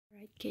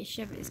Right,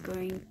 Keshav is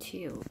going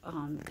to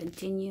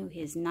continue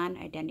his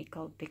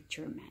non-identical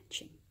picture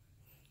matching.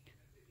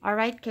 All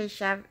right,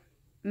 Keshav,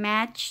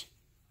 match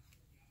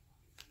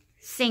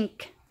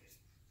sink.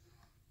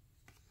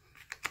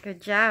 Good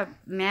job.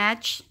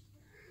 Match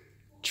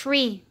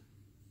tree.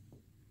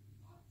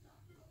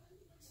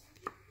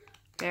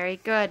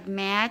 Very good.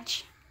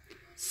 Match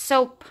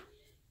soap.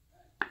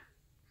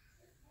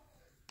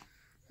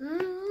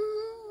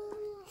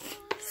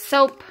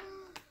 Soap.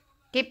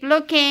 Keep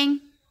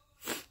looking.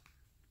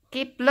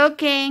 Keep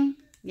looking.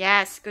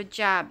 Yes, good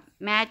job.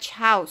 Match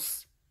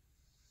house.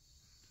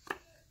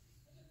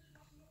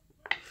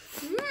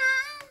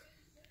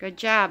 Good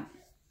job.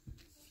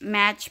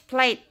 Match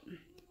plate.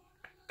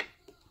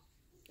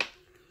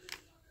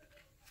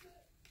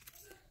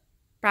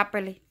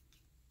 Properly.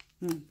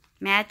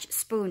 Match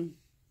spoon.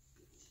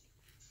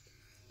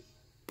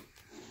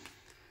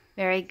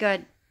 Very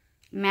good.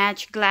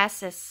 Match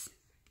glasses.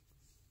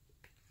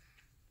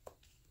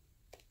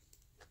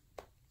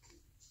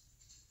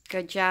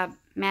 Good job.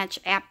 Match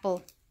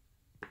apple.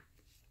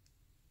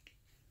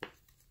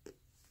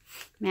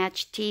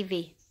 Match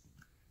TV.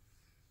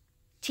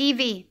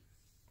 TV.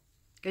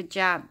 Good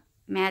job.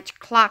 Match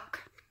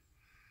clock.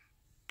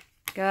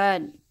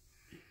 Good.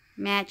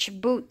 Match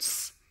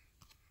boots.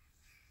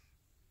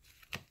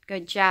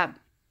 Good job.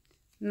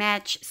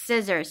 Match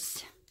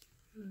scissors.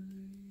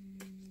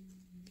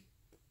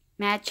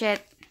 Match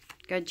it.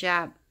 Good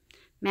job.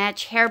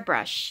 Match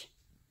hairbrush.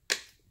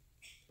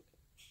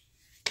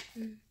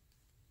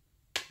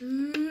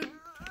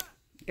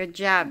 Good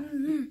job.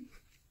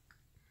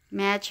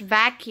 Match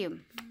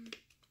vacuum.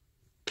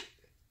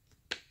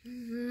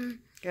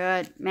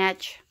 Good.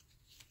 Match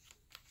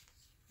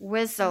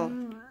whistle.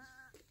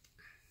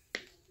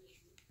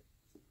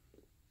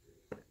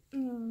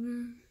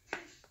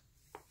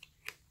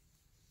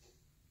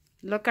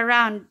 Look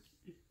around.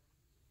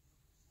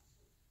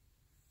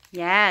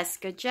 Yes,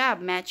 good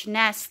job. Match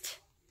nest.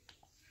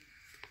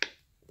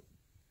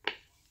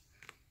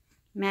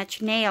 Match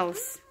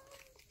nails.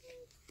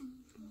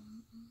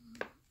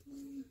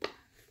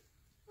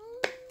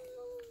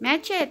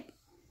 Match it.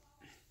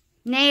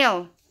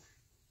 Nail.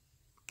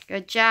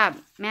 Good job.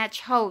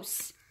 Match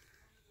hose.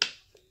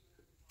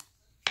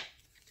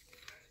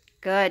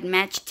 Good.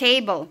 Match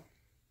table.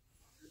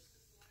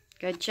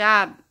 Good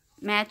job.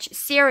 Match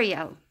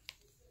cereal.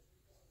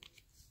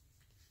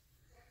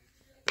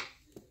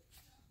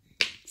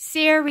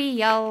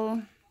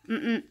 Cereal.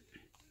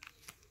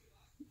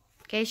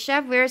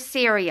 Keshav, where's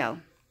cereal?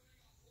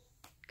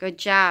 Good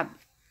job.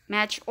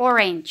 Match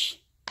orange.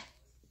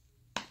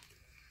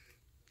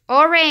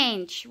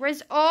 Orange.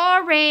 Where's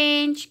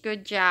orange?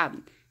 Good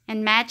job.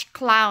 And match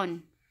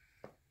clown.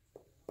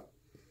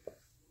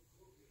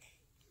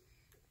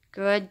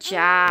 Good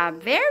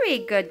job. Very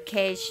good,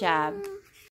 Keshav.